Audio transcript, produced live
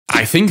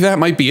I think that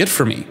might be it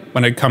for me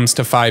when it comes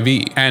to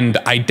 5e, and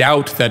I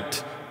doubt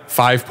that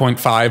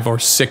 5.5 or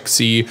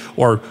 6e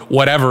or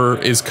whatever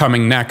is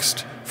coming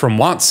next from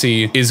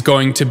WotC is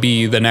going to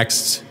be the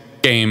next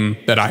game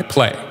that I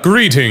play.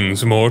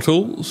 Greetings,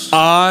 mortals.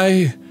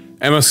 I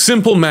am a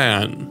simple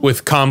man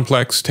with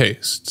complex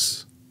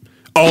tastes,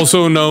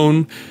 also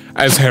known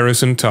as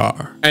Harrison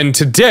Tarr. And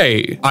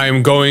today, I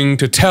am going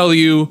to tell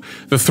you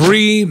the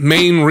 3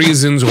 main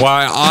reasons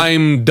why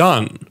I'm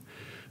done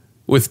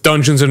with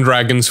Dungeons &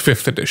 Dragons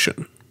 5th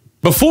edition.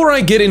 Before I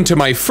get into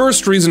my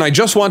first reason, I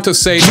just want to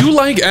say, do you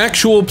like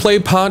actual play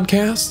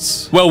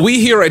podcasts? Well,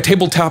 we here at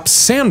Tabletop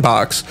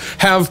Sandbox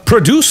have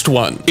produced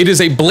one. It is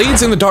a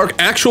Blades in the Dark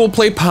actual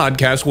play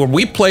podcast where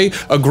we play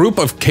a group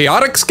of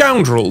chaotic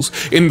scoundrels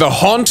in the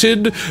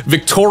haunted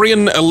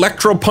Victorian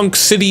electropunk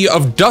city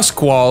of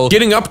Duskwall,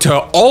 getting up to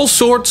all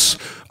sorts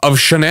of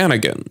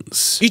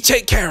shenanigans. You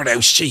take care of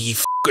those cheesy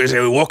f***ers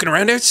who are walking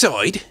around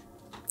outside?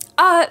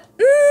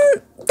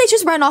 They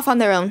just ran off on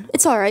their own.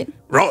 It's all right.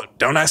 Right,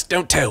 don't ask,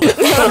 don't tell.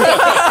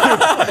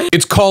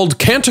 It's called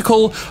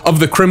Canticle of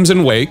the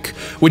Crimson Wake,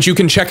 which you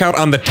can check out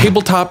on the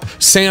Tabletop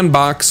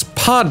Sandbox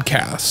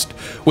podcast,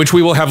 which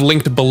we will have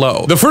linked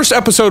below. The first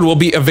episode will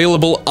be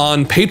available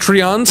on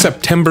Patreon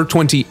September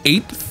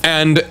 28th,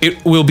 and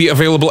it will be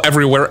available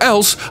everywhere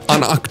else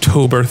on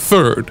October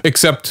 3rd,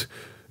 except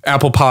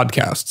Apple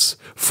Podcasts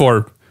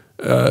for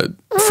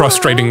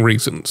frustrating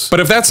reasons.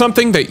 But if that's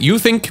something that you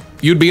think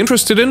you'd be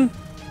interested in,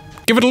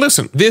 give it a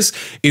listen. This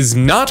is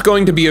not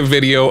going to be a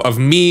video of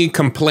me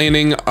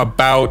complaining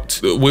about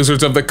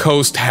Wizards of the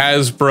Coast,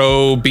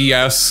 Hasbro,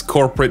 BS,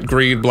 corporate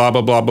greed, blah,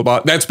 blah, blah, blah,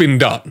 blah. That's been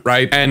done,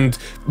 right? And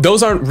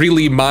those aren't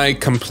really my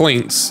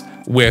complaints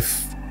with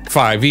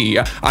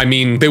 5e. I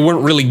mean, they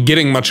weren't really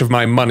getting much of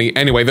my money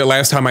anyway. The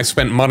last time I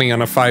spent money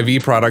on a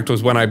 5e product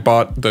was when I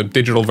bought the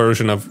digital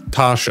version of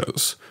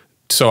Tasha's,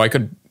 so I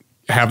could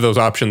have those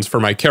options for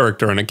my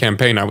character in a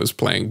campaign I was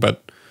playing.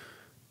 But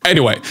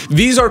anyway,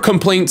 these are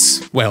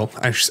complaints. Well,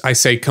 I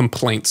say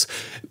complaints.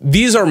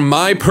 These are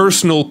my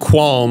personal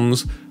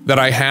qualms that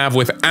I have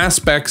with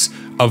aspects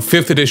of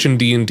 5th edition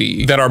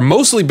D&D that are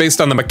mostly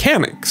based on the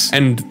mechanics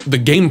and the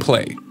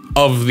gameplay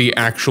of the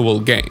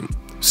actual game.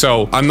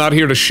 So I'm not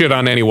here to shit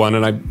on anyone,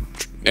 and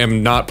I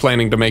am not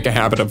planning to make a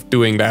habit of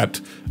doing that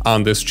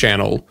on this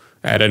channel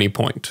at any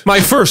point.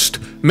 My first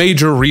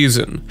major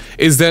reason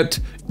is that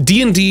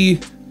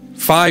D&D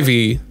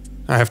 5e,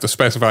 I have to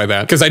specify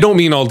that, because I don't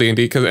mean all D&D,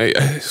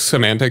 because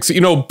semantics. You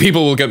know,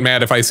 people will get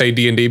mad if I say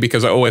D&D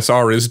because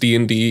OSR is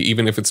D&D,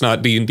 even if it's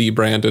not D&D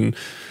brand, and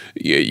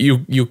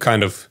you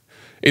kind of,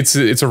 it's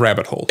a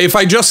rabbit hole. If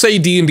I just say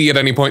D&D at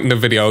any point in the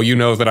video, you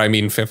know that I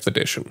mean 5th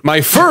edition. My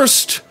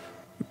first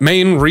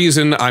main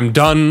reason I'm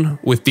done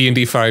with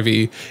D&D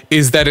 5e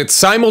is that it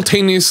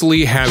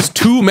simultaneously has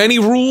too many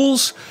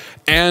rules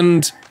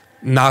and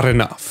not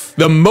enough.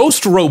 The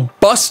most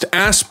robust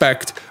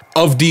aspect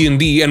of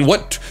D&D and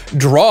what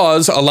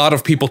draws a lot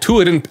of people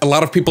to it, and a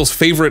lot of people's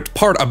favorite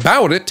part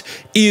about it,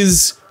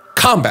 is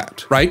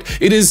combat, right?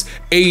 It is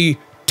a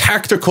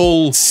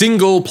tactical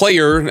single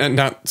player,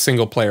 not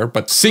single player,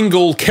 but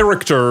single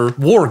character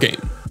war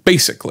game.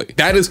 Basically,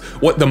 that is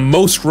what the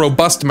most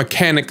robust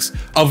mechanics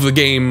of the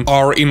game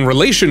are in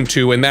relation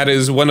to, and that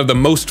is one of the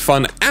most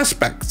fun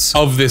aspects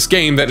of this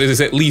game that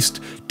is at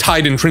least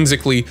tied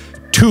intrinsically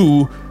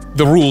to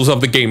the rules of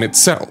the game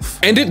itself.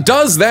 And it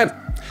does that,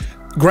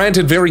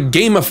 granted, very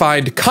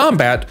gamified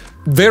combat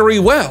very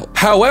well.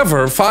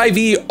 However,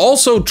 5e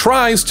also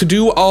tries to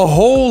do a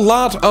whole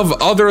lot of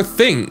other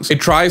things. It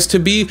tries to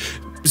be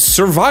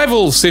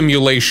survival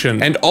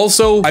simulation, and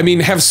also, I mean,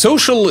 have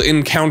social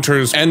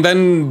encounters, and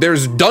then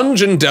there's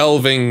dungeon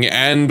delving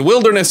and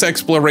wilderness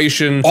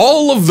exploration.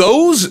 All of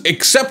those,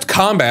 except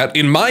combat,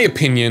 in my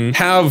opinion,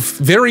 have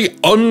very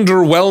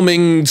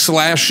underwhelming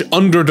 /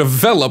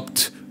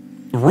 underdeveloped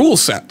rule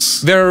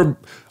sets.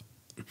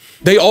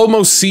 They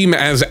almost seem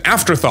as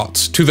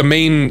afterthoughts to the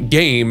main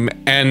game,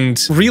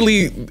 and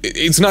really,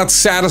 it's not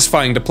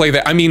satisfying to play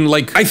that. I mean,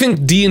 like, I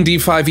think D&D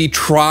 5e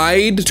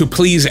tried to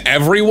please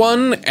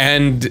everyone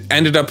and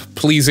ended up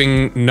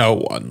pleasing no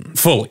one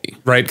fully,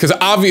 right? Because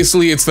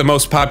obviously it's the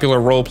most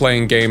popular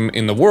role-playing game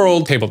in the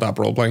world, tabletop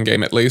role-playing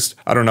game at least.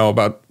 I don't know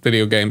about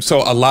video games. So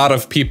a lot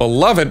of people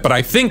love it, but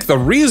I think the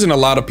reason a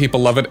lot of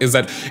people love it is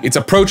that it's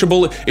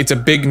approachable, it's a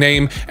big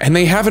name, and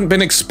they haven't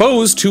been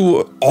exposed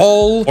to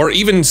all, or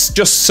even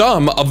just some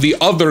of the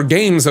other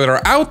games that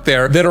are out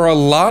there that are a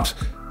lot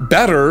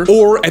better,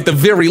 or at the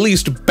very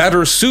least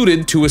better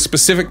suited to a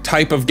specific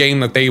type of game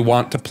that they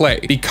want to play.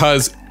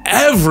 Because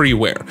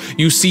everywhere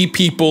you see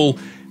people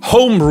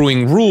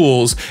homebrewing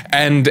rules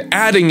and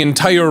adding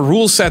entire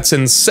rule sets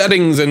and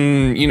settings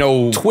and, you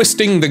know,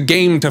 twisting the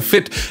game to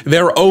fit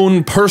their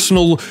own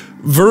personal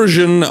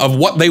version of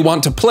what they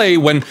want to play,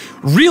 when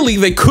really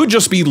they could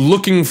just be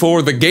looking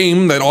for the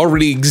game that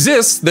already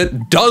exists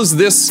that does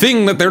this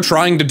thing that they're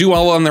trying to do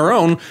all on their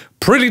own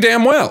pretty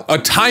damn well. A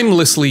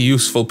timelessly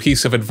useful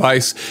piece of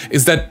advice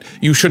is that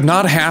you should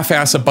not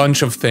half-ass a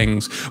bunch of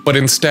things, but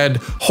instead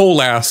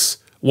whole-ass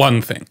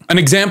one thing. An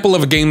example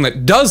of a game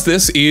that does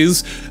this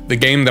is the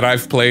game that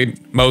I've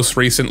played most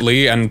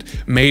recently, and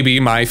maybe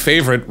my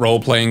favorite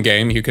role-playing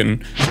game. You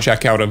can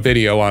check out a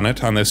video on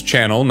it on this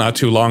channel not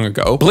too long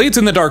ago. Blades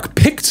in the Dark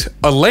picked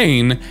a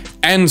lane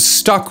and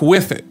stuck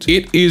with it.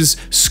 It is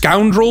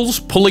scoundrels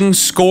pulling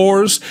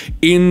scores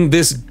in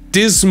this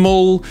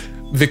dismal,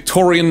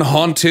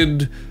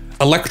 Victorian-haunted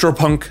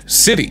electropunk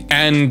city,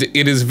 and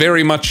it is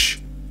very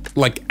much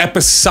like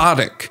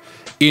episodic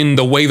in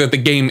the way that the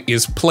game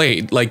is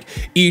played. Like,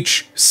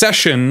 each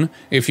session,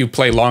 if you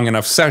play long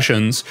enough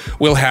sessions,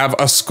 will have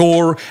a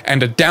score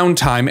and a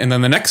downtime, and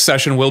then the next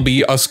session will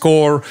be a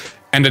score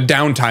and a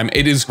downtime.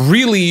 It is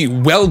really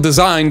well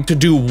designed to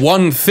do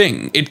one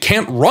thing. It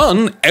can't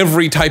run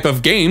every type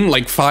of game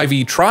like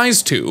 5e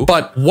tries to,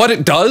 but what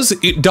it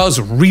does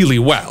really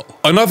well.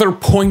 Another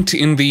point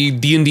in the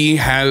D&D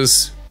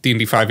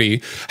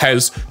 5e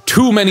has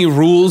too many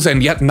rules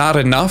and yet not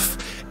enough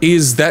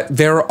is that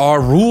there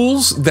are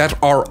rules that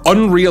are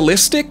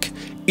unrealistic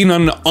in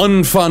an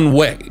unfun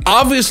way.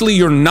 Obviously,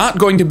 you're not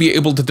going to be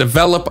able to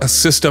develop a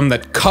system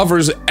that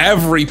covers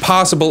every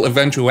possible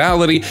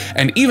eventuality,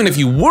 and even if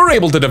you were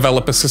able to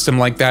develop a system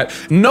like that,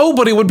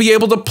 nobody would be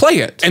able to play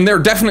it. And there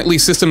are definitely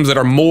systems that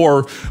are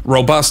more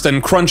robust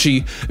and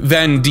crunchy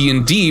than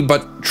D&D,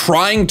 but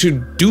trying to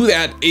do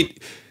that,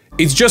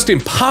 it's just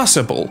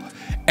impossible.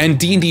 And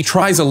D&D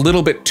tries a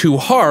little bit too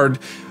hard,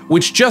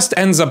 which just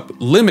ends up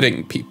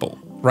limiting people.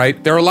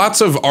 Right? There are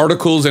lots of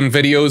articles and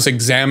videos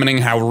examining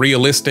how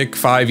realistic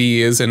 5e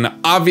is, and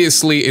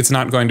obviously it's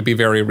not going to be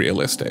very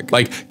realistic.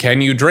 Like,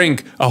 can you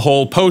drink a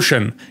whole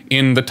potion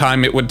in the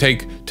time it would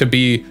take to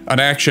be an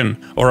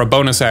action or a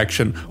bonus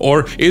action?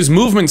 Or is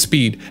movement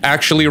speed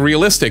actually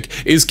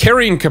realistic? Is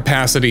carrying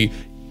capacity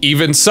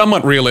even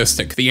somewhat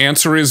realistic? The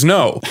answer is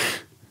no.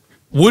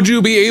 Would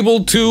you be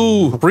able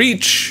to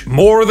reach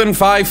more than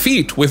 5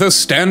 feet with a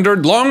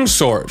standard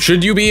longsword?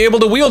 Should you be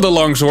able to wield a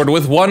longsword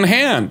with one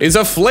hand? Is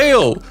a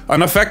flail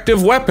an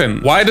effective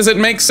weapon? Why does it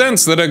make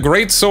sense that a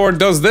great sword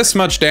does this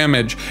much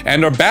damage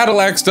and a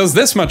battle axe does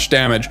this much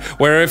damage?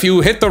 Where if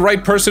you hit the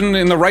right person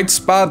in the right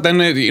spot,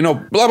 then it, you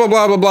know, blah, blah,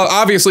 blah, blah, blah.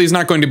 Obviously, it's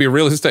not going to be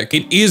realistic.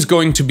 It is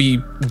going to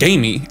be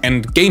gamey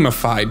and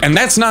gamified, and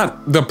that's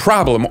not the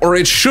problem, or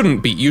it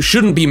shouldn't be. You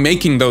shouldn't be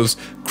making those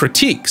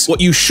critiques.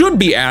 What you should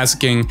be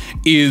asking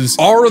is,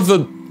 are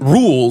the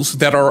rules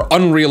that are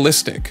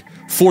unrealistic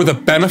for the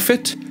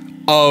benefit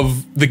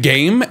of the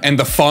game and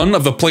the fun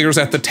of the players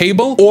at the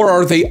table, or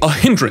are they a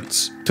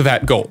hindrance to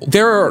that goal?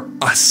 There are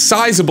a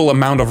sizable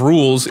amount of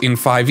rules in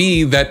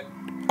 5e that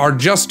are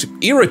just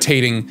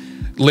irritating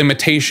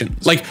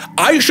limitations. Like,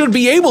 I should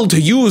be able to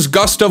use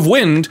gust of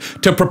wind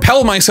to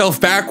propel myself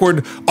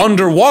backward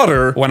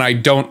underwater when I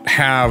don't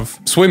have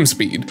swim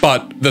speed,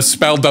 but the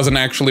spell doesn't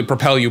actually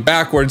propel you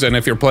backwards, and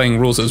if you're playing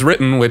rules as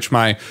written, which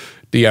my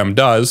DM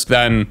does,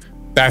 then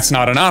that's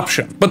not an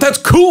option. But that's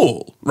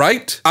cool,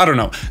 right? I don't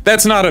know.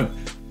 That's not a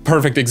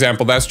perfect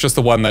example. That's just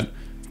the one that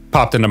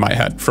popped into my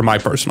head from my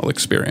personal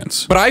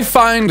experience. But I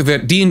find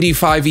that D&D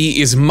 5e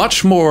is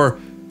much more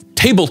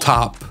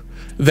tabletop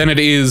than it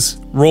is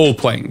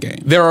role-playing game.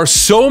 There are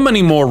so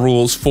many more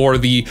rules for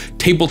the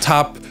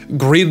tabletop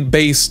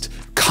grid-based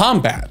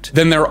combat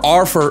than there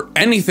are for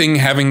anything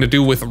having to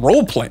do with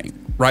role-playing,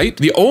 right?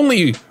 The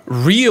only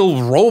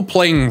real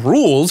role-playing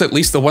rules, at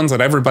least the ones that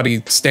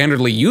everybody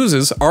standardly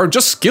uses, are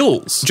just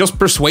skills, just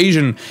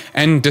persuasion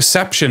and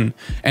deception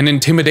and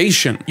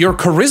intimidation. Your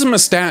charisma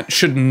stat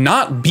should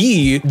not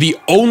be the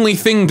only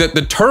thing that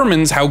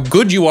determines how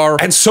good you are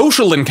at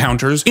social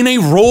encounters in a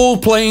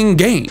role-playing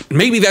game.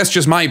 Maybe that's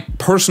just my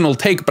personal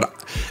take, but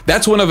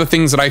that's one of the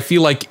things that I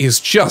feel like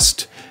is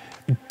just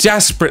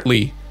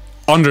desperately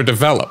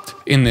underdeveloped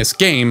in this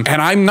game,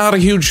 and I'm not a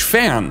huge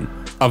fan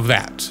of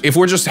that. If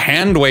we're just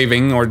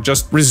hand-waving or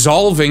just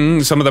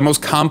resolving some of the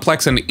most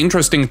complex and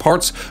interesting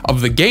parts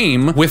of the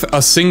game with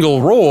a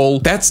single roll,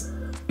 that's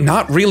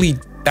not really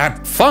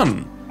that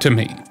fun to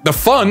me. The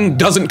fun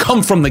doesn't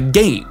come from the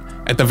game,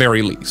 at the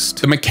very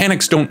least. The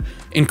mechanics don't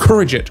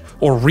encourage it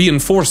or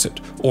reinforce it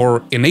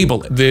or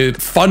enable it. The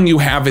fun you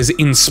have is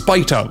in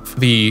spite of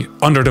the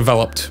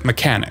underdeveloped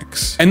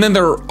mechanics. And then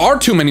there are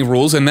too many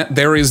rules, and that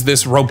there is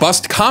this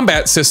robust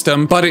combat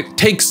system, but it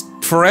takes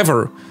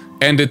forever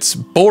and it's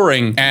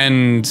boring,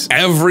 and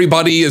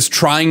everybody is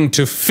trying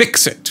to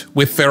fix it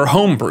with their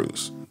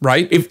homebrews,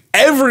 right? If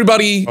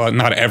everybody, well,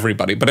 not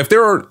everybody, but if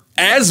there are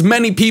as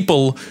many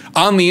people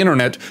on the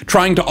internet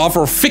trying to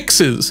offer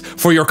fixes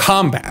for your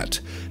combat,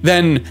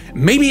 then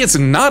maybe it's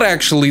not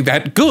actually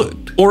that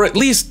good, or at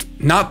least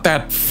not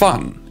that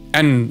fun.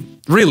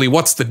 And really,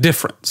 what's the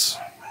difference?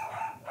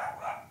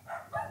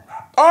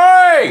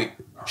 Oi!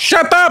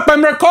 Shut up,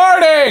 I'm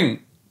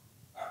recording!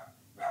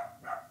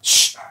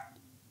 Shh.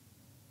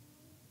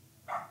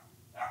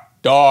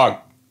 Dog.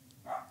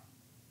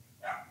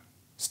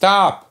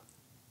 Stop.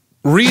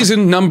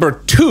 Reason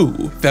number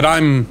 2 that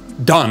I'm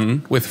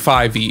done with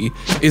 5e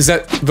is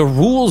that the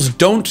rules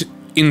don't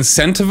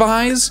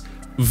incentivize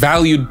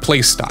valued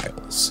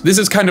playstyles. This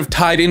is kind of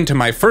tied into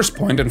my first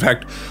point. In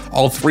fact,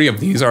 all 3 of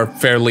these are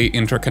fairly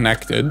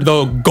interconnected.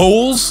 The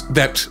goals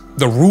that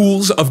the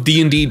rules of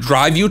D&D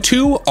drive you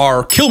to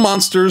are kill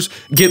monsters,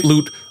 get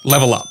loot,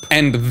 level up.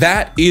 And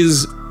that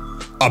is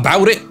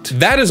about it.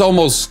 That is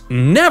almost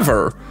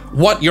never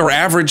what your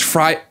average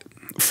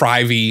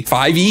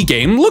 5e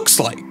game looks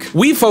like.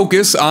 We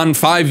focus on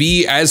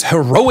 5e as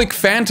heroic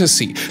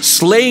fantasy,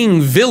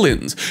 slaying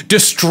villains,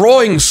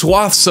 destroying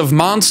swaths of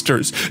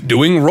monsters,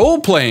 doing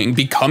role-playing,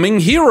 becoming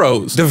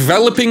heroes,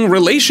 developing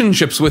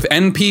relationships with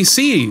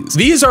NPCs.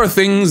 These are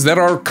things that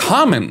are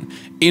common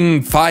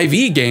in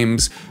 5e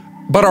games,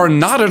 but are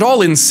not at all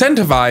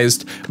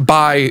incentivized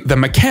by the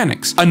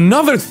mechanics.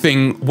 Another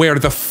thing where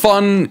the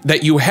fun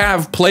that you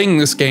have playing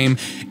this game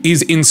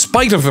is in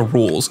spite of the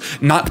rules,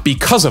 not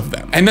because of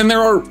them. And then there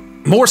are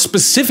more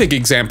specific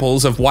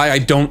examples of why I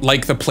don't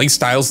like the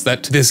playstyles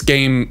that this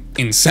game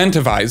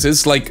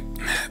incentivizes, like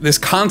this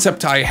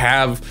concept I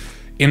have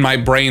in my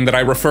brain that I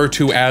refer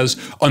to as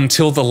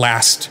until the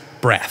last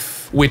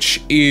breath,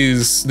 which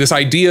is this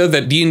idea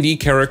that D&D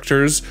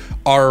characters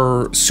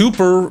are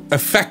super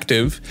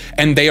effective,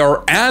 and they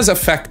are as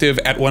effective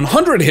at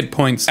 100 hit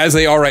points as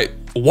they are at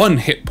 1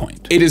 hit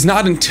point. It is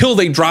not until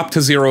they drop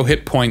to 0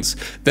 hit points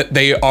that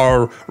they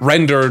are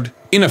rendered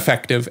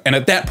ineffective, and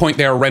at that point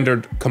they are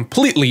rendered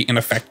completely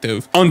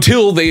ineffective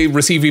until they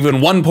receive even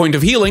 1 point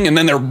of healing, and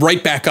then they're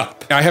right back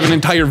up. I have an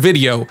entire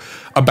video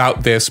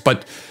about this,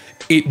 but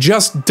it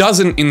just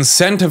doesn't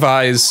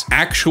incentivize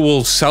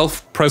actual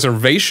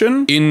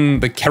self-preservation in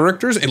the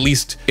characters, at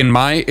least in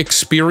my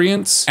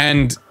experience.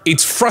 And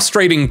it's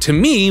frustrating to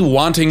me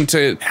wanting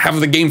to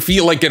have the game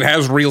feel like it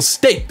has real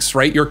stakes,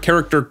 right? Your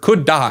character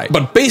could die,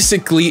 but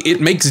basically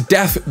it makes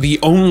death the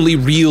only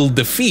real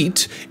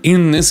defeat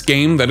in this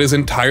game that is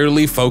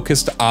entirely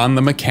focused on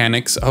the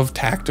mechanics of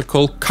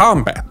tactical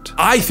combat.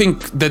 I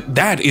think that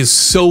that is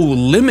so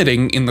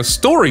limiting in the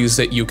stories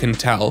that you can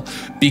tell,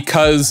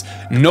 because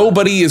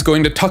nobody is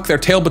going to tuck their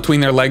tail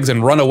between their legs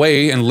and run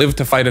away and live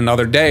to fight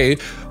another day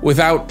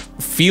without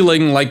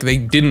feeling like they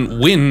didn't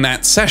win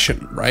that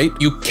session, right?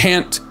 You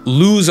can't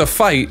lose a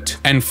fight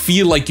and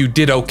feel like you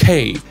did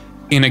okay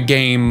in a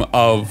game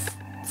of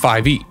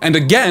 5e. And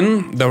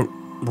again, the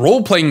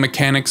role-playing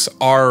mechanics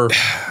are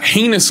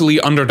heinously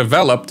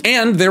underdeveloped,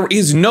 and there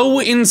is no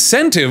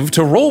incentive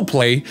to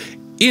roleplay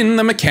in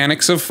the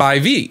mechanics of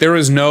 5e. There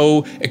is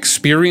no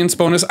experience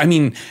bonus. I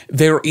mean,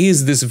 there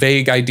is this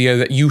vague idea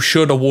that you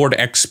should award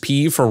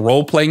XP for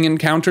role-playing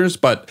encounters,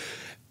 but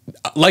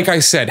like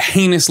I said,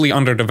 heinously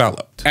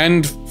underdeveloped.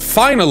 And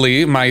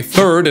finally, my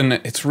third, and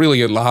it's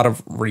really a lot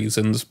of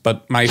reasons,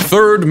 but my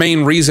third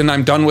main reason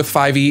I'm done with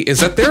 5e is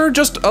that there are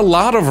just a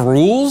lot of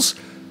rules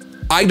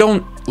I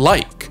don't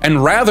like.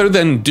 And rather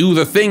than do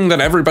the thing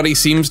that everybody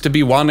seems to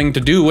be wanting to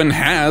do and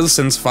has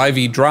since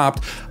 5e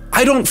dropped,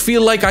 I don't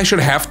feel like I should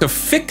have to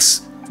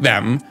fix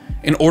them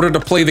in order to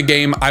play the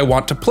game I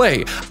want to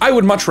play. I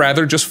would much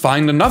rather just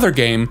find another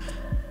game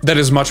that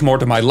is much more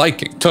to my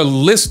liking. To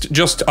list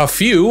just a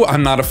few,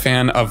 I'm not a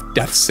fan of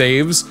death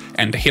saves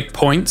and hit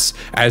points,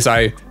 as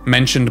I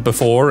mentioned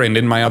before and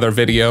in my other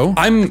video.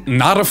 I'm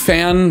not a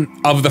fan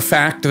of the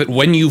fact that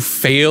when you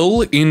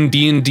fail in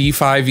D&D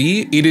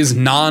 5e, it is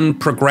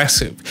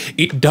non-progressive.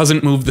 It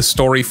doesn't move the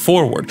story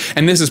forward.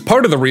 And this is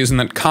part of the reason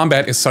that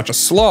combat is such a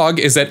slog,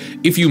 is that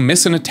if you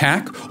miss an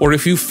attack or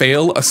if you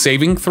fail a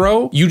saving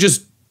throw, you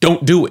just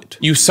don't do it.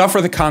 You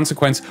suffer the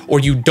consequence, or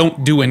you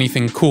don't do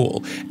anything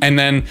cool. And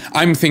then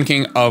I'm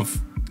thinking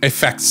of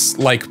effects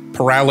like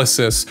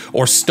paralysis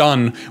or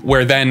stun,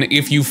 where then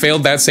if you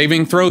failed that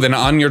saving throw, then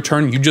on your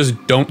turn, you just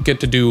don't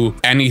get to do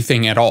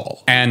anything at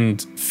all.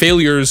 And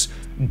failures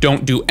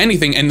don't do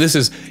anything, and this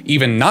is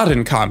even not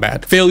in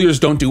combat. Failures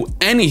don't do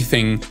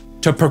anything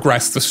to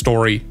progress the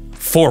story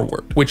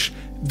forward, which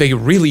they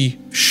really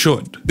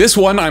should. This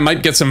one I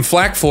might get some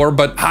flack for,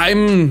 but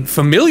I'm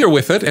familiar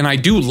with it, and I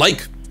do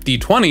like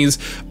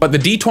D20s, but the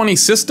D20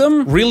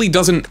 system really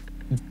doesn't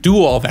do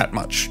all that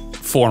much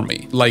for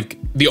me. Like,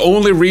 the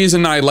only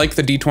reason I like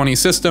the D20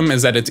 system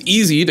is that it's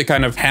easy to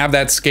kind of have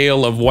that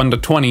scale of 1 to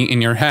 20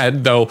 in your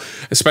head, though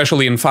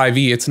especially in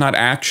 5e, it's not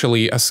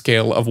actually a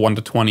scale of 1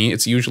 to 20,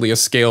 it's usually a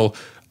scale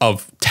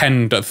of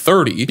 10 to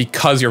 30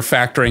 because you're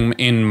factoring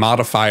in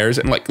modifiers,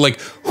 and like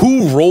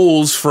who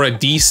rolls for a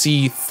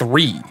DC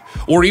 3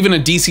 or even a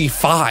DC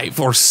 5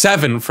 or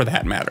 7 for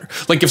that matter?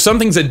 Like if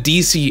something's a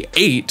DC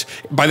 8,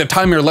 by the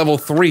time you're level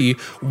 3,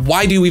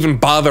 why do you even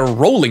bother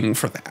rolling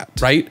for that,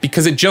 right?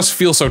 Because it just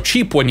feels so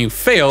cheap when you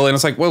fail, and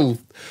it's like, well,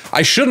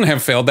 I shouldn't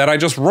have failed that, I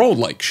just rolled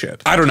like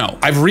shit. I don't know.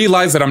 I've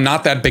realized that I'm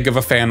not that big of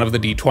a fan of the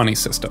D20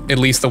 system, at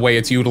least the way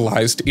it's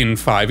utilized in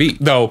 5e,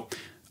 though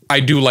I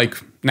do like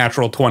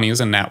natural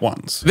 20s and nat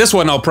 1s. This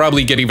one I'll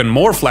probably get even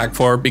more flack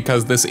for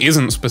because this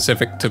isn't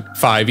specific to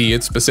 5e,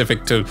 it's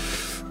specific to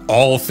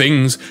all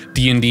things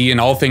D&D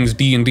and all things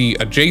D&D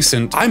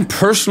adjacent. I'm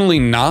personally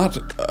not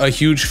a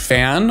huge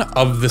fan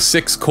of the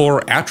 6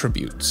 core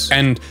attributes.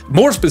 And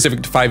more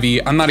specific to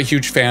 5e, I'm not a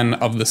huge fan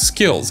of the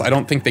skills. I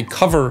don't think they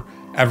cover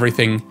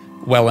everything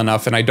well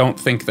enough, and I don't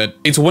think that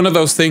it's one of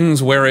those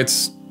things where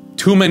it's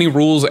too many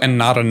rules and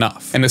not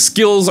enough. And the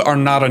skills are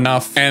not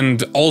enough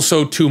and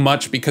also too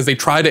much because they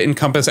try to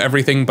encompass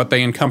everything, but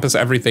they encompass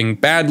everything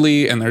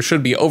badly and there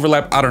should be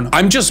overlap. I don't know.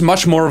 I'm just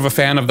much more of a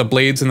fan of the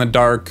Blades in the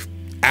Dark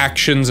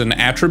actions and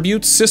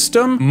attributes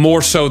system,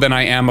 more so than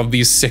I am of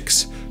these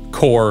 6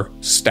 core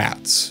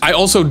stats. I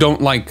also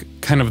don't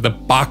like kind of the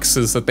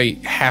boxes that they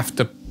have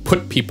to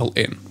put people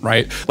in,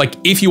 right? Like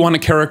if you want a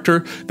character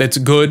that's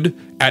good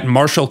at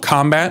martial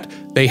combat,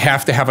 they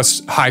have to have a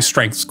high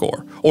strength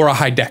score or a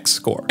high dex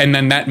score. And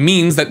then that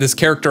means that this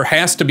character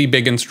has to be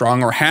big and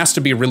strong or has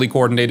to be really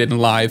coordinated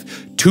and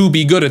live to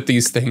be good at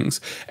these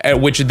things,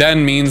 which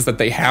then means that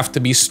they have to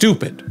be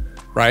stupid,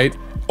 right?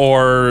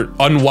 Or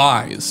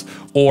unwise,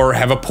 or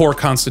have a poor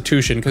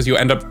constitution because you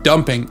end up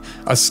dumping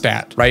a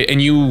stat, right?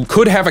 And you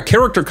could have a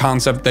character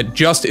concept that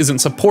just isn't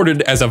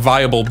supported as a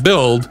viable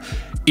build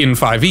in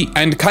 5e.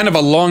 And kind of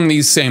along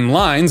these same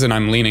lines, and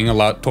I'm leaning a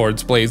lot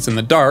towards Blades in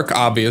the Dark,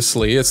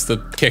 obviously, it's the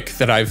kick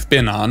that I've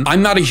been on.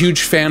 I'm not a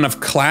huge fan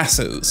of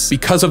classes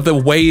because of the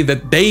way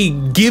that they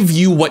give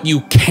you what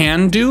you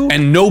can do,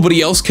 and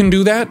nobody else can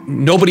do that.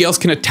 Nobody else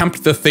can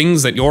attempt the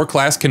things that your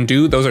class can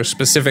do. Those are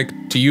specific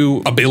to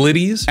you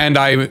abilities. And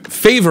I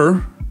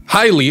favor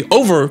highly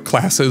over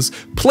classes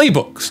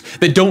playbooks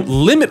that don't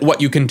limit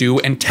what you can do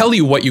and tell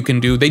you what you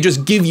can do. They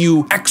just give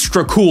you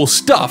extra cool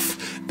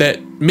stuff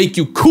that make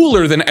you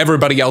cooler than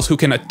everybody else who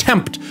can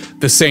attempt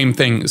the same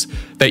things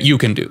that you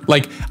can do.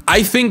 Like,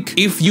 I think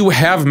if you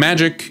have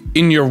magic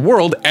in your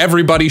world,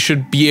 everybody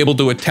should be able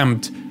to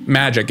attempt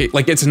magic.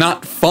 It's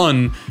not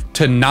fun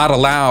to not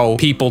allow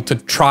people to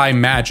try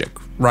magic,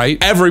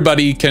 right?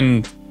 Everybody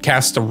can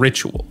cast a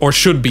ritual, or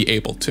should be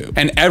able to.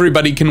 And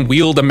everybody can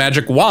wield a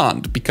magic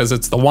wand because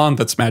it's the wand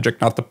that's magic,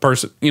 not the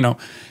person. You know,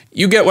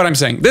 you get what I'm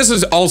saying. This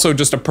is also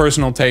just a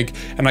personal take,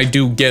 and I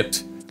do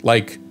get,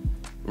 like,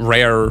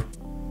 rare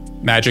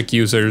magic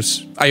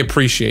users. I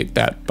appreciate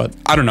that, but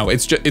I don't know,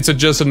 it's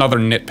just another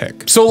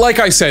nitpick. So like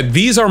I said,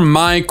 these are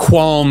my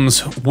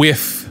qualms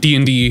with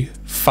D&D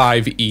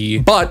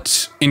 5e,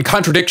 but in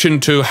contradiction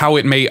to how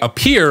it may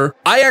appear,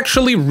 I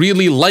actually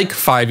really like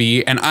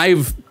 5e, and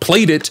I've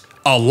played it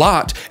a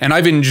lot, and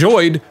I've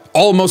enjoyed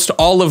almost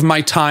all of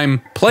my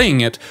time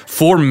playing it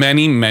for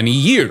many, many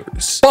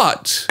years.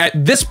 But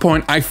at this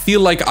point, I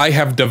feel like I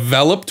have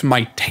developed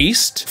my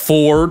taste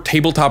for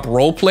tabletop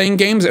role-playing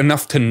games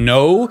enough to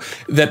know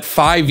that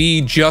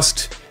 5e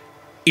just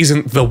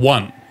isn't the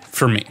one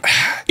for me.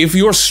 If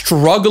you're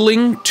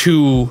struggling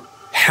to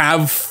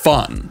have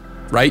fun,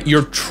 right?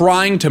 You're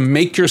trying to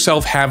make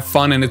yourself have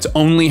fun and it's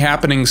only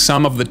happening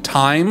some of the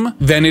time,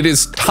 then it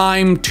is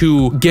time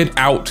to get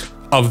out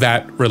of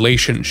that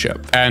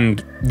relationship.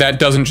 And that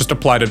doesn't just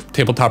apply to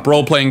tabletop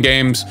role-playing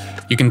games.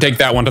 You can take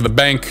that one to the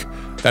bank.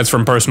 That's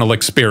from personal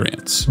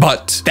experience.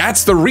 But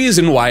that's the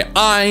reason why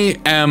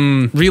I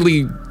am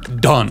really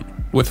done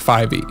with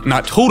 5e.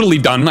 Not totally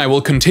done. I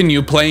will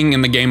continue playing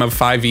in the game of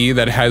 5e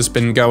that has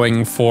been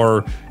going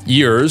for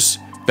years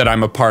that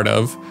I'm a part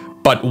of.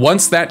 But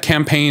once that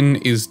campaign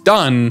is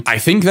done, I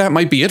think that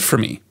might be it for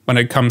me when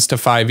it comes to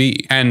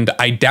 5e. And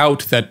I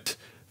doubt that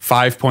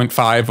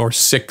 5.5 or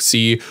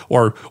 6e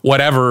or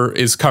whatever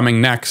is coming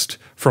next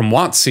from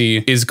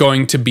WotC is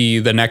going to be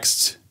the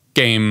next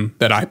game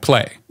that I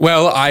play.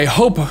 Well, I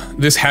hope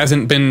this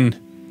hasn't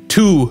been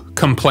too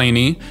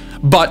complainy,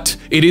 but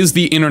it is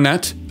the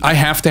internet. I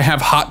have to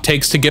have hot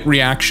takes to get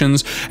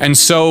reactions, and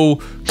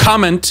so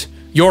comment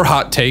your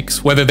hot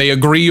takes, whether they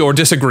agree or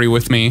disagree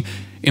with me,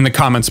 in the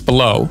comments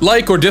below.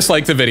 Like or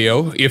dislike the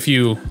video if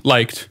you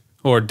liked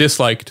or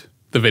disliked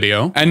the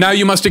video. And now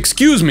you must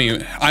excuse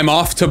me. I'm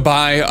off to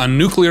buy a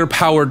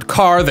nuclear-powered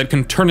car that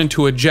can turn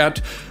into a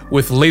jet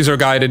with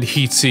laser-guided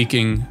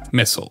heat-seeking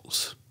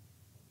missiles.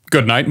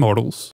 Good night, mortals.